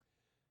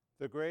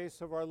The grace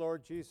of our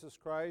Lord Jesus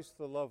Christ,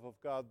 the love of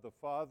God the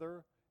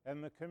Father,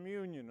 and the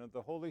communion of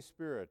the Holy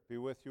Spirit be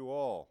with you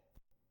all.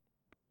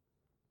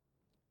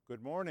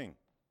 Good morning.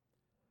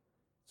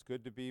 It's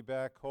good to be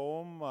back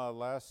home.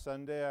 Last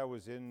Sunday I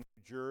was in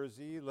New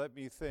Jersey. Let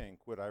me think,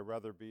 would I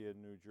rather be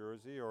in New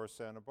Jersey or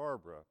Santa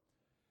Barbara?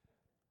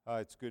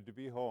 It's good to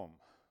be home.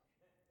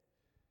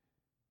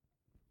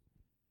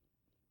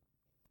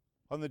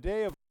 On the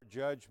day of our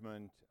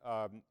judgment,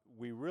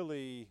 we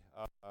really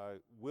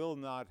will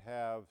not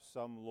have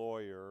some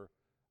lawyer,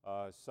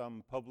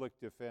 some public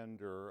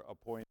defender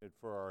appointed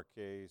for our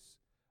case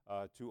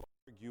to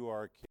argue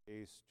our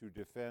case, to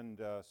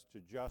defend us,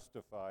 to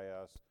justify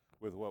us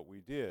with what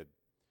we did.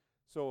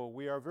 So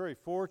we are very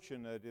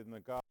fortunate in the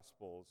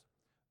Gospels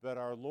that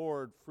our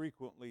Lord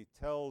frequently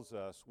tells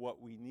us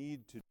what we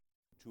need to do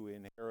to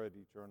inherit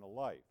eternal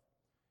life.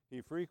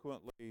 He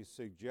frequently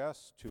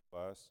suggests to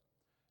us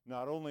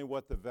not only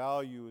what the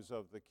values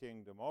of the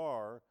kingdom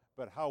are,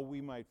 but how we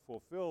might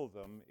fulfill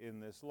them in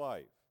this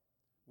life.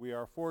 We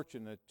are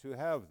fortunate to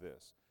have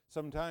this.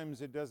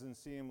 Sometimes it doesn't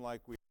seem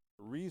like we have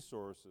the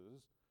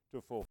resources to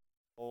fulfill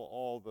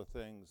all the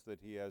things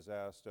that he has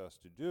asked us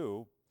to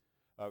do.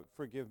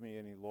 Forgive me,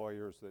 any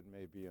lawyers that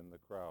may be in the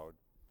crowd.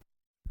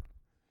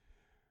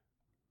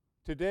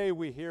 Today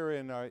we hear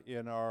in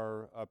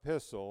our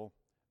epistle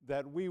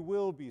that we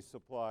will be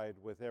supplied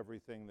with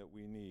everything that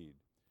we need.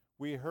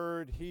 We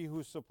heard, he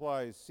who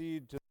supplies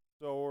seed to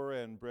the sower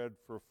and bread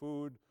for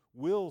food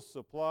will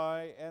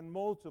supply and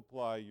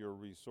multiply your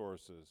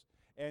resources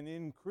and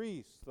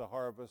increase the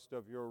harvest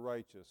of your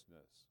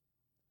righteousness.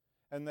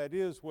 And that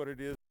is what it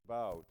is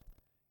about.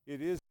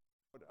 It is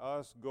about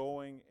us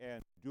going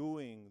and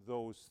doing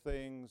those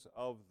things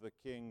of the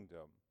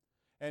kingdom.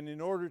 And in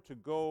order to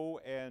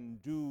go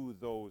and do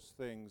those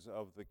things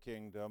of the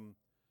kingdom,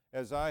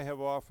 as I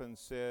have often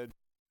said,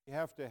 we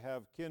have to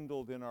have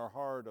kindled in our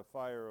heart a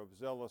fire of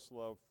zealous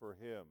love for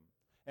him.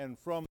 And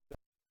from that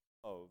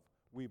love,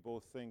 we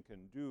both think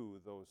and do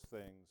those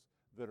things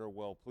that are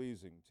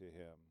well-pleasing to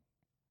him.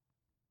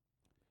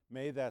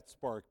 May that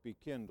spark be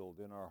kindled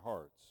in our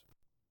hearts.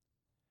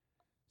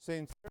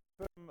 St.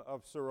 Seraphim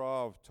of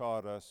Sarov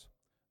taught us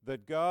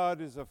that God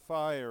is a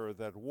fire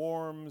that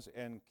warms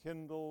and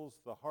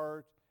kindles the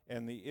heart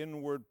and the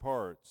inward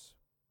parts.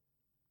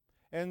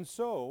 And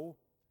so,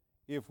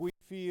 if we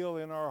feel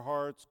in our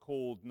hearts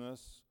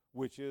coldness,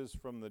 which is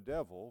from the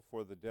devil,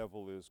 for the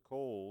devil is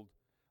cold,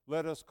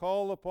 let us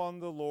call upon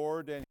the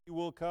Lord, and he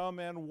will come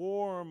and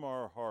warm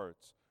our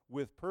hearts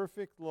with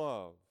perfect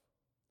love.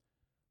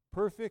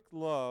 Perfect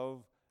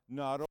love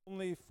not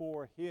only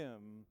for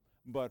him,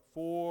 but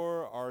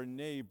for our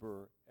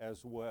neighbor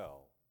as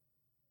well.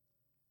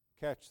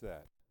 Catch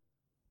that.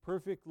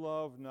 Perfect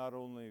love not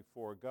only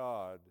for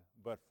God,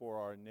 but for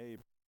our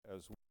neighbor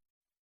as well.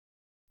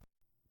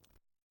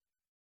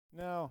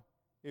 Now,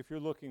 if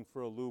you're looking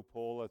for a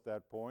loophole at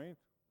that point,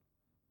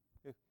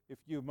 if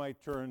you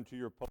might turn to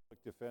your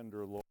public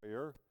defender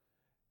lawyer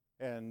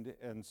and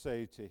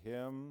say to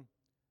him,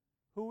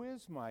 who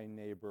is my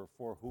neighbor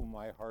for whom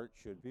my heart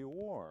should be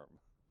warm?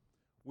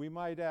 We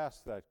might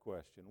ask that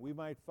question. We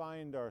might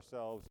find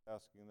ourselves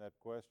asking that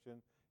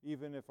question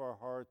even if our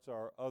hearts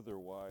are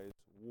otherwise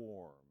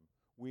warm.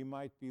 We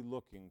might be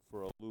looking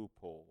for a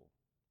loophole.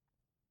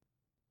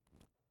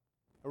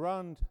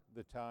 Around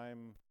the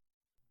time,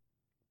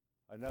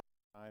 another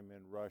time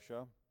in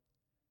Russia,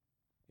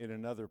 in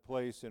another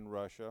place in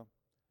Russia,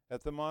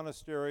 at the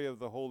monastery of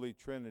the Holy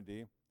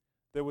Trinity,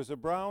 there was a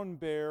brown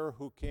bear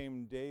who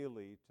came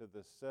daily to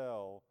the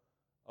cell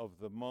of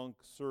the monk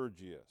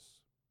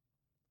Sergius.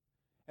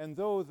 And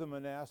though the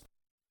monastic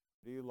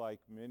community, like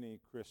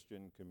many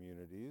Christian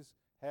communities,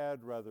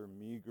 had rather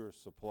meager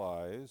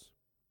supplies,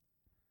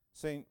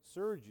 St.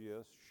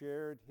 Sergius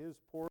shared his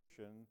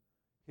portion,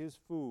 his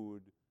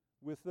food,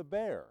 with the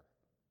bear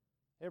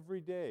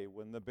every day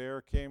when the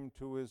bear came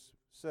to his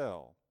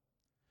cell.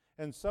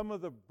 And some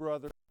of the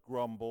brothers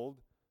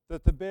grumbled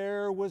that the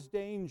bear was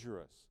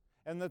dangerous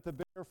and that the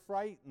bear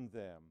frightened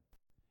them.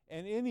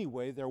 And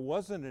anyway, there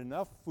wasn't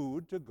enough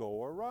food to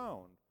go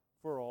around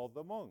for all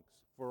the monks,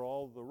 for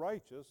all the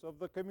righteous of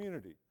the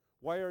community.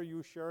 Why are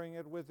you sharing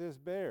it with this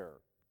bear?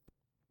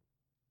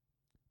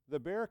 The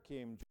bear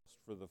came just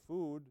for the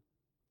food.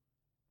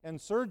 And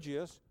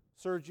Sergius,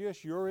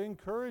 you're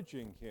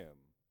encouraging him.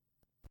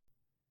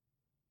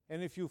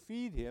 And if you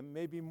feed him,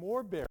 maybe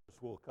more bears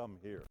will come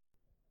here.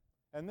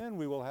 And then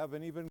we will have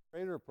an even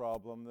greater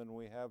problem than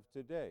we have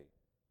today.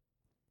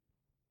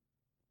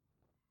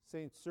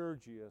 St.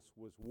 Sergius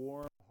was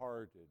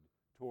warm-hearted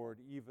toward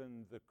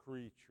even the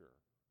creature,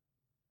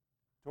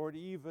 toward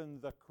even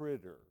the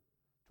critter,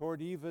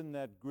 toward even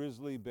that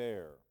grizzly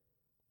bear.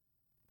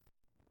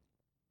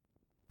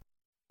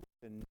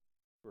 The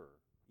neighbor,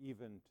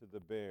 even to the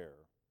bear.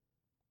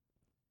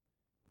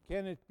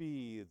 Can it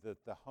be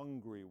that the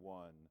hungry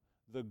one,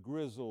 the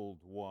grizzled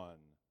one,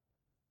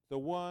 the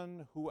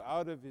one who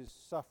out of his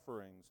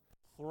sufferings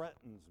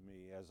threatens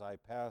me as I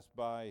pass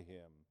by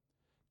him,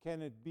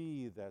 can it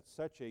be that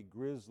such a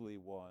grisly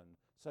one,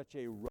 such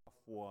a rough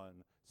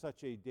one,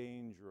 such a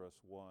dangerous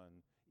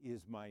one,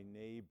 is my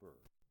neighbor.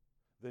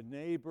 The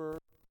neighbor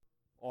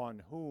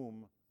on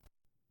whom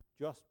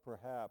just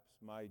perhaps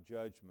my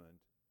judgment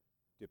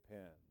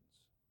depends.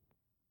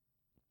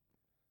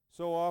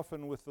 So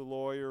often with the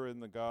lawyer in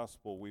the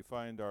gospel, we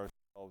find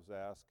ourselves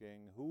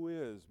asking, who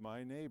is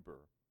my neighbor?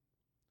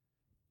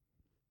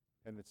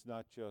 And it's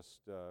not just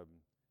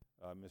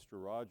Mr.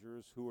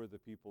 Rogers, who are the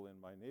people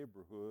in my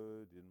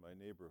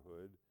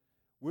neighborhood.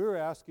 We're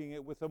asking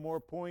it with a more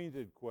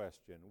pointed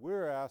question.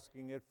 We're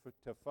asking it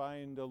to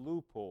find a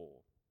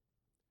loophole.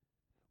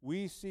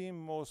 We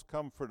seem most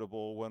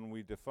comfortable when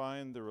we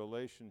define the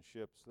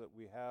relationships that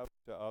we have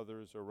to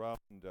others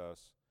around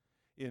us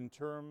in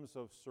terms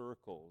of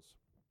circles.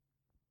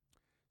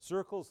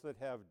 Circles that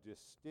have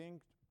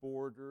distinct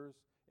borders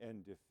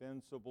and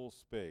defensible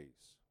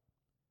space.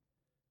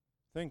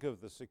 Think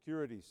of the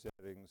security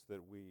settings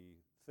that we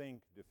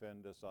think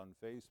defend us on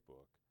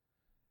Facebook,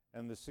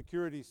 and the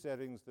security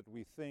settings that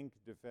we think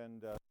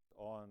defend us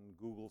on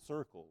Google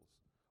Circles,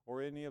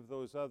 or any of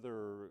those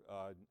other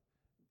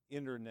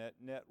internet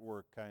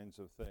network kinds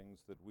of things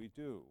that we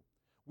do.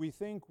 We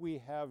think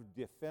we have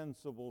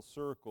defensible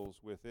circles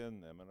within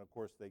them, and of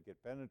course they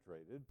get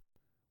penetrated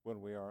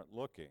when we aren't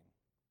looking.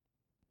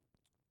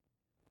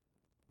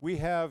 We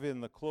have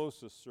in the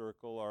closest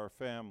circle our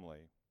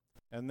family,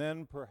 and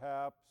then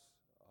perhaps,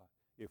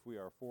 if we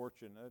are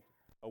fortunate,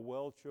 a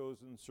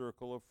well-chosen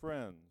circle of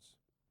friends.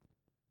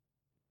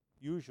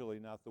 Usually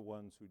not the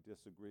ones who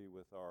disagree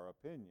with our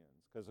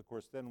opinions, because of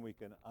course then we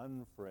can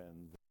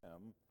unfriend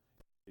them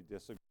if they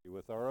disagree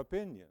with our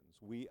opinions.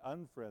 We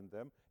unfriend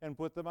them and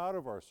put them out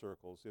of our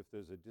circles if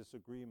there's a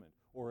disagreement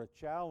or a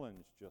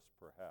challenge just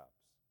perhaps,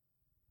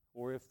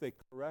 or if they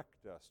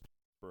correct us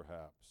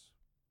perhaps.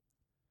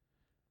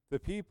 The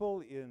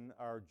people in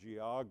our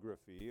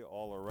geography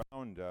all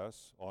around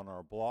us, on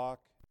our block,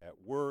 at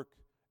work,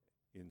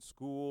 in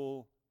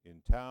school,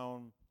 in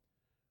town,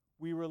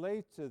 we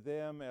relate to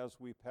them as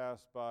we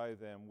pass by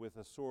them with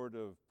a sort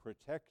of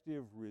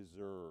protective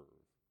reserve.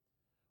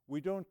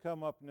 We don't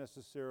come up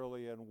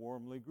necessarily and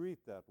warmly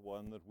greet that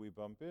one that we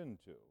bump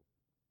into.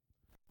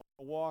 On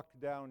a walk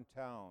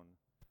downtown,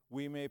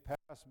 we may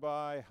pass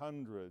by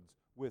hundreds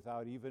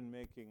without even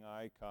making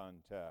eye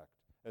contact,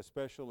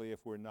 especially if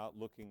we're not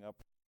looking up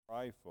at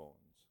our iPhones.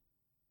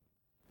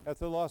 At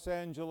the Los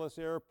Angeles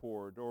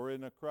airport or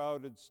in a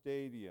crowded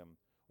stadium,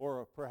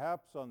 or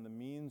perhaps on the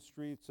mean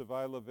streets of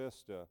Isla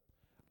Vista,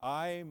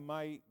 I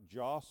might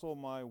jostle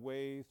my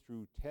way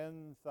through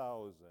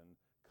 10,000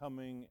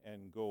 coming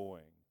and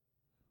going.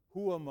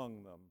 Who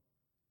among them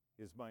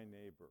is my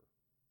neighbor?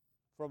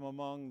 From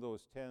among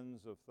those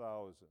tens of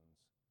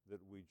thousands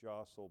that we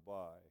jostle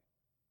by.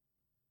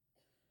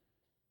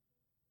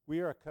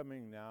 We are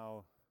coming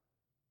now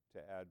to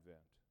Advent.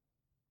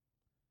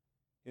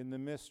 In the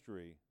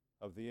mystery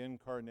of the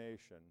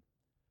Incarnation,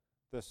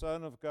 the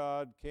Son of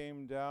God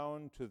came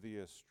down to the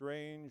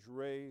estranged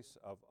race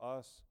of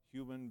us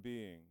human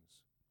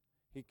beings.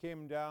 He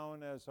came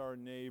down as our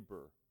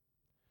neighbor.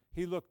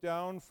 He looked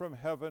down from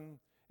heaven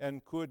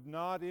and could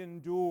not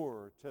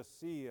endure to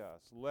see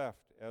us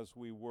left as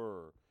we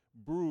were,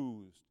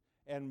 bruised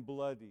and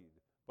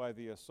bloodied by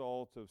the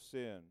assault of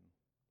sin.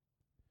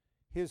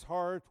 His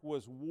heart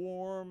was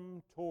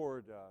warm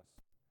toward us,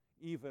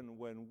 even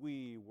when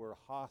we were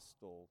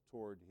hostile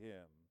toward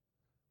him.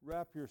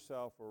 Wrap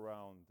yourself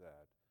around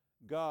that.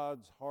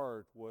 God's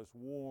heart was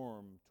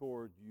warm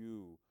toward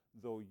you,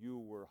 though you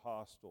were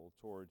hostile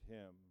toward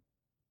him.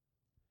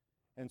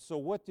 And so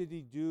what did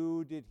he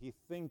do? Did he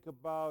think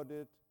about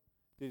it?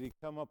 Did he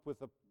come up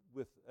with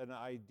an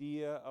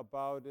idea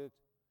about it?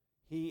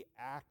 He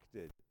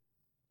acted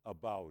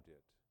about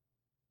it.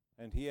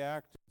 And he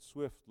acted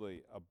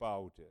swiftly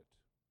about it.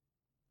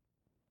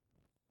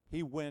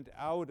 He went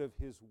out of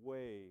his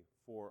way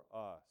for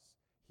us.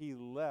 He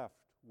left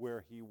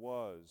where he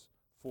was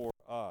for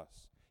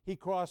us. He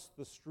crossed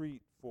the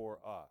street for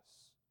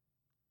us.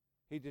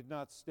 He did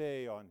not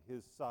stay on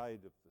his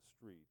side of the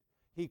street.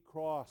 He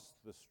crossed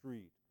the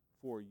street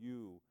for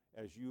you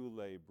as you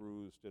lay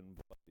bruised and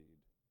bloodied.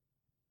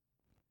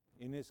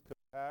 In his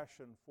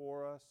compassion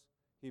for us,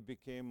 he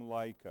became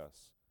like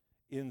us.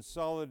 In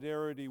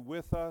solidarity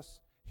with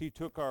us, he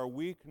took our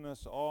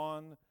weakness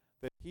on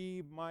that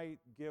he might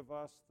give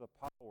us the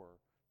power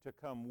to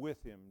come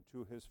with him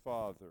to his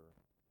Father.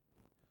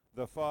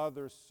 The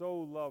Father so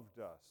loved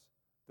us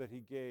that he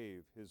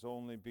gave his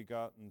only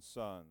begotten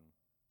Son.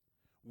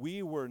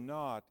 We were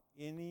not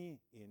in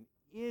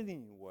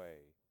any way,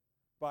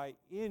 by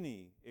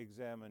any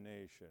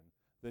examination,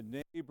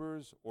 the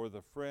neighbors or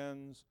the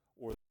friends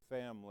or the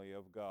family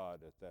of God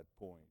at that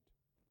point.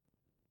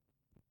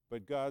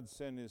 But God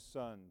sent his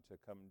Son to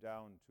come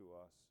down to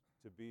us,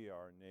 to be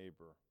our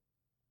neighbor.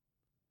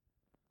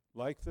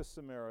 Like the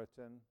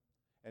Samaritan,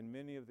 and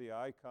many of the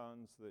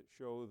icons that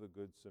show the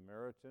Good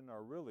Samaritan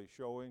are really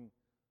showing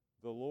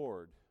the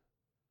Lord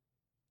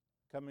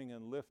coming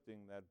and lifting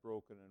that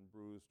broken and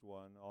bruised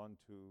one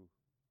onto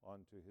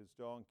his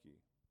donkey.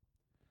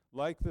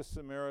 Like the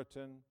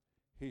Samaritan,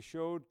 he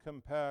showed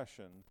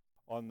compassion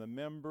on the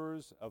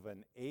members of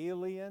an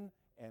alien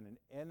and an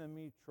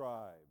enemy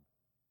tribe.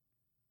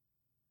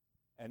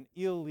 An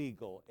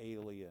illegal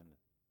alien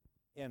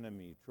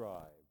enemy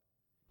tribe.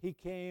 He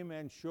came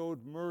and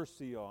showed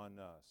mercy on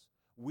us,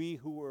 we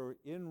who were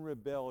in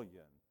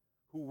rebellion,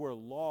 who were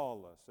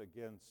lawless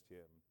against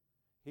him.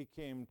 He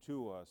came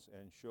to us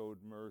and showed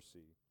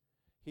mercy.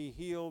 He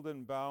healed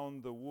and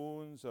bound the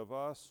wounds of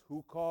us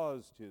who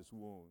caused his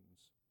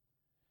wounds.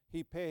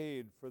 He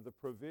paid for the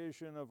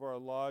provision of our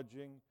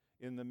lodging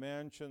in the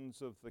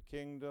mansions of the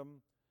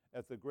kingdom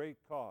at the great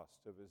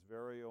cost of his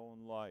very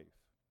own life,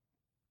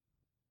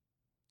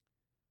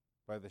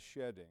 by the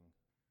shedding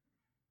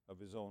of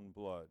his own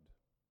blood.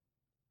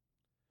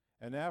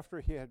 And after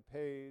he had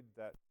paid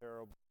that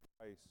terrible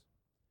price,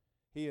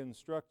 he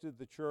instructed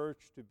the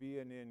church to be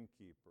an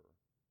innkeeper.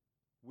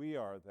 We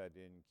are that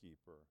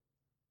innkeeper.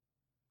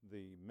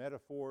 The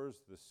metaphors,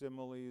 the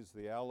similes,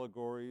 the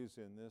allegories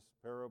in this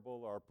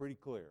parable are pretty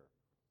clear.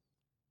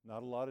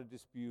 Not a lot of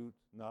dispute,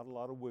 not a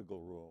lot of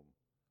wiggle room.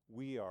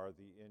 We are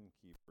the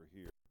innkeeper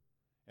here.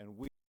 And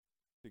we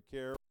to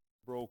care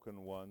for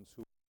broken ones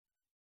who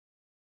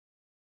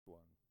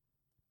one.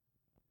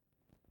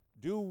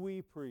 Do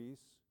we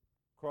priests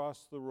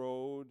cross the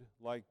road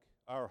like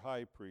our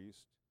high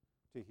priest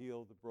to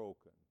heal the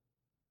broken?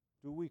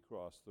 Do we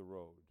cross the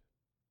road?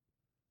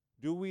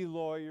 Do we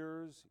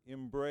lawyers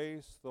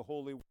embrace the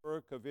holy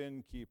work of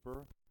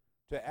innkeeper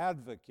to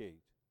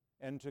advocate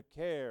and to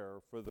care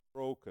for the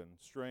broken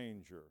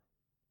stranger?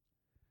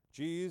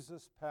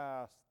 Jesus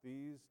passed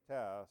these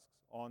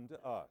tasks on to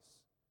us.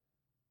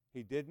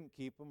 He didn't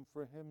keep them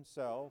for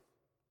himself.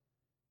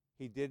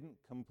 He didn't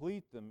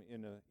complete them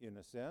in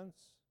a sense.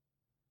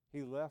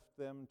 He left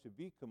them to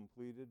be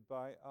completed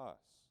by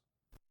us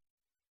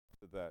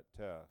to that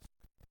task.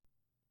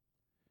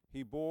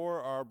 He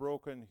bore our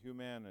broken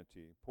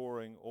humanity,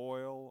 pouring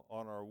oil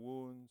on our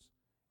wounds,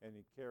 and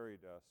he carried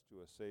us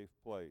to a safe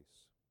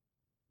place.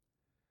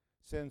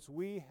 Since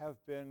we have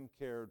been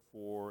cared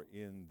for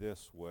in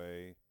this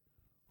way,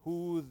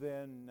 who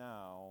then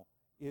now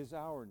is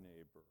our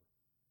neighbor?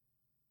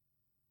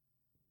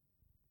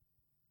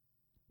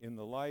 In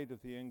the light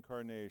of the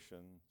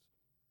incarnation,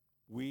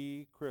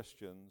 we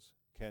Christians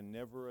can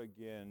never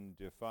again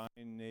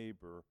define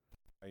neighbor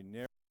by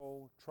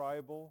narrow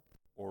tribal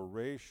or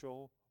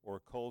racial or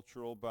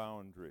cultural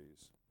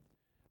boundaries.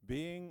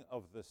 Being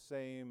of the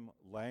same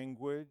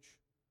language,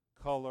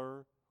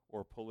 color,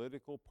 or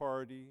political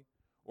party,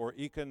 or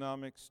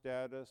economic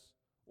status,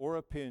 or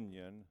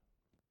opinion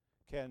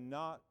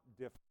cannot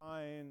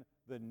define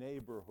the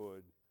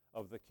neighborhood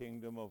of the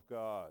kingdom of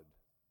God.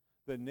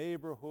 The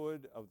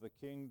neighborhood of the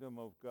kingdom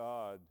of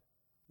God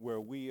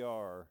where we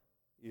are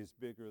is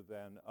bigger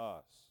than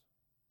us.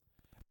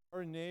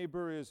 Our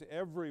neighbor is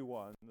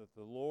everyone that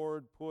the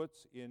Lord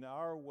puts in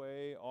our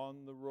way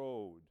on the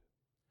road.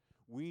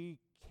 We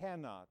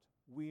cannot,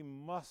 we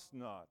must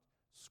not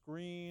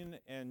screen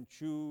and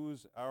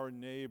choose our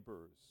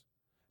neighbors.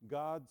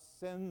 God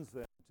sends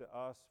them to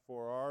us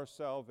for our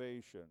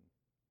salvation.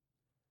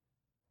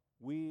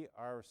 We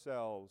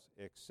ourselves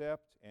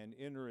accept and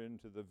enter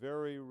into the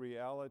very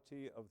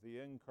reality of the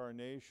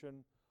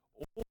incarnation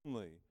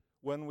only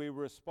when we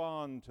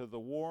respond to the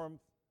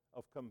warmth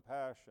of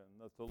compassion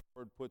that the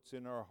Lord puts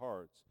in our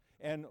hearts,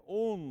 and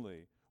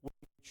only when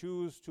we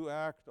choose to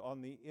act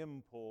on the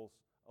impulse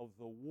of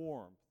the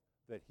warmth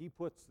that he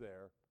puts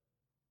there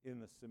in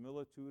the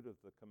similitude of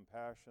the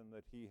compassion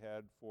that he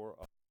had for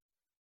us.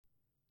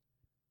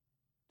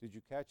 Did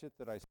you catch it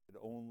that I said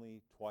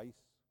only twice?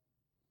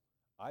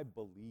 I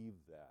believe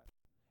that,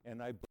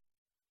 and I believe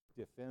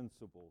it's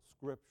defensible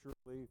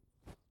scripturally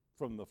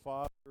from the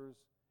fathers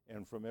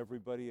and from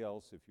everybody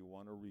else if you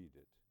want to read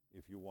it,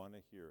 if you want to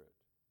hear it.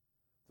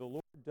 The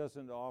Lord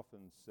doesn't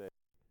often say,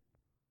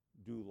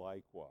 do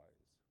likewise.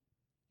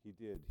 He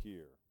did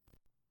here.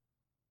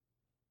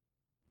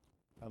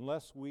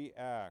 Unless we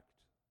act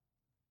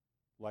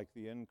like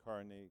the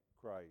incarnate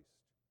Christ,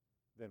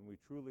 then we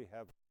truly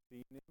haven't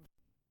seen him,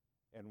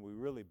 and we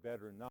really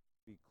better not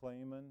be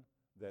claiming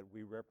that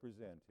we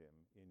represent him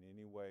in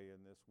any way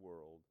in this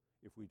world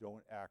if we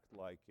don't act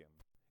like him,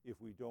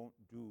 if we don't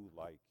do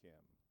like him.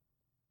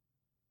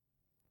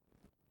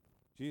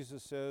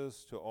 Jesus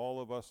says to all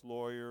of us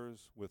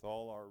lawyers, with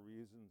all our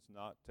reasons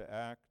not to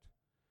act,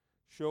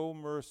 show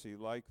mercy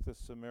like the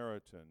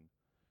Samaritan.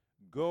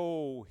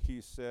 Go, he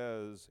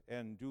says,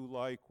 and do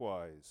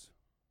likewise.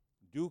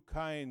 Do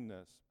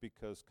kindness,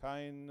 because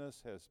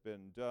kindness has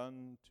been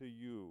done to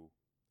you.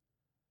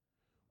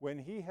 When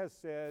he has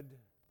said,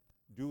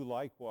 do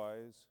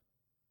likewise,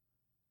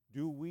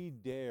 do we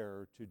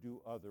dare to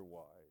do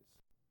otherwise?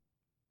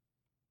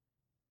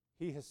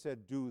 He has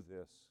said, do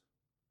this.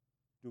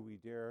 Do we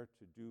dare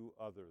to do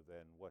other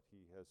than what he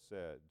has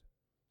said?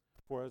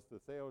 For as the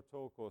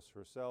Theotokos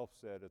herself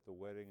said at the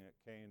wedding at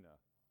Cana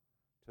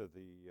to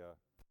the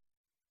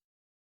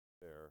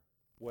there,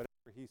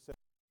 whatever he said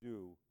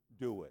do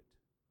it.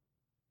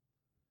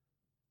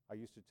 I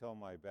used to tell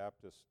my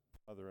Baptist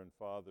mother and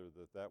father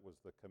that was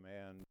the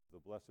command of the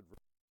Blessed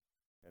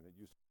Virgin, and it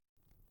used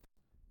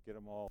to get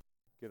them all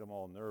get them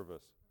all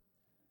nervous.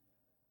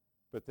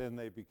 But then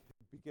they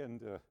begin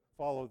to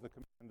follow the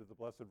command of the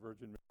Blessed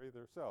Virgin Mary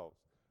themselves.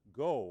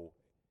 Go,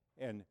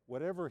 and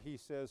whatever he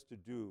says to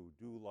do,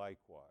 do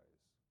likewise.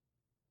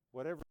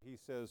 Whatever he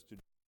says to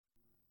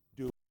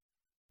do.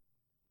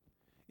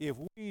 If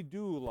we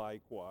do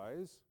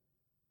likewise,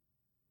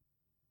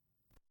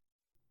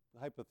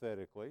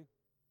 hypothetically,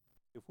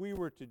 if we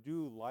were to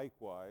do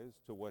likewise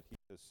to what he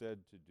has said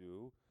to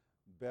do,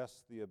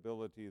 best the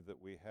ability that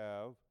we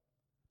have,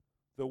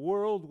 the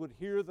world would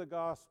hear the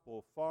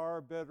gospel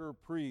far better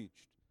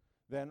preached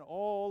than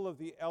all of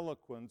the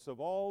eloquence of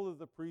all of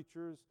the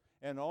preachers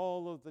and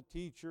all of the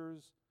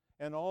teachers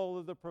and all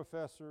of the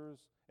professors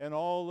and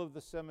all of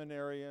the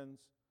seminarians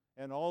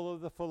and all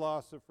of the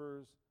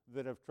philosophers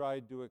that have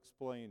tried to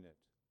explain it.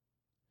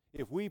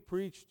 If we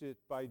preached it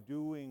by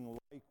doing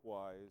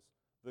likewise,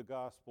 the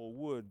gospel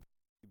would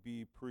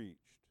be preached.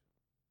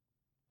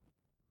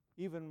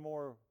 Even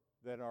more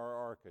than our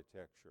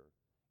architecture,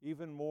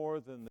 even more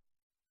than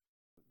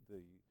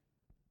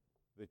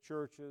the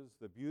churches,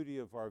 the beauty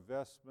of our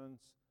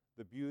vestments,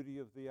 the beauty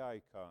of the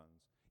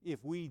icons.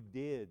 If we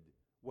did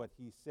what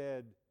he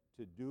said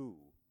to do,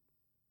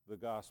 the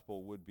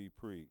gospel would be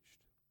preached.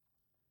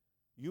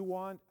 You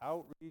want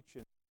outreach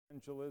and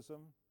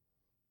evangelism?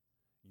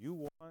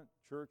 You want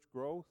church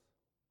growth?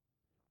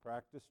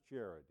 Practice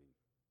charity.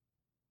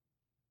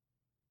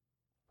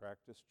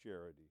 Practice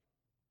charity.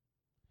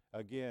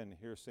 Again,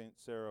 here's St.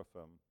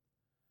 Seraphim.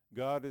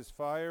 God is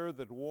fire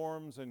that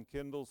warms and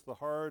kindles the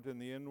heart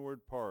and the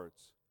inward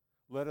parts.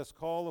 Let us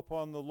call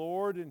upon the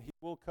Lord, and he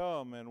will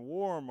come and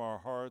warm our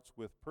hearts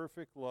with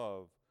perfect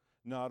love,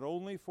 not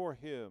only for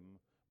him,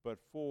 but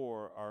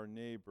for our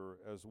neighbor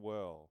as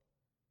well.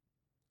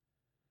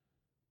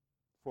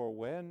 For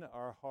when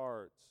our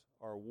hearts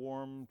are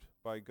warmed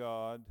by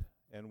God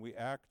and we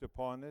act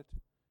upon it,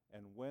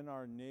 and when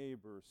our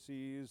neighbor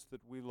sees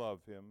that we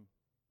love him,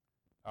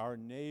 our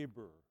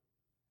neighbor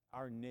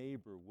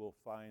will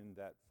find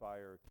that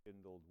fire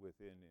kindled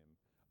within him.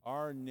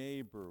 Our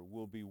neighbor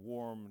will be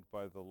warmed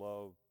by the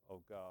love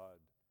of God.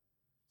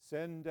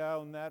 Send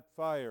down that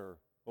fire,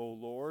 O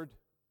Lord.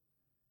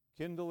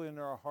 Kindle in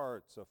our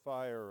hearts a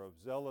fire of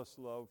zealous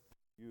love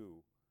for you.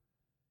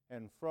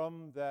 And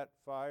from that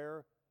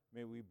fire,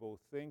 may we both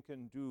think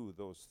and do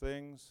those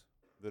things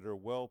that are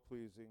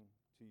well-pleasing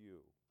to you,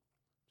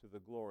 to the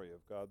glory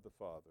of God the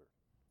Father.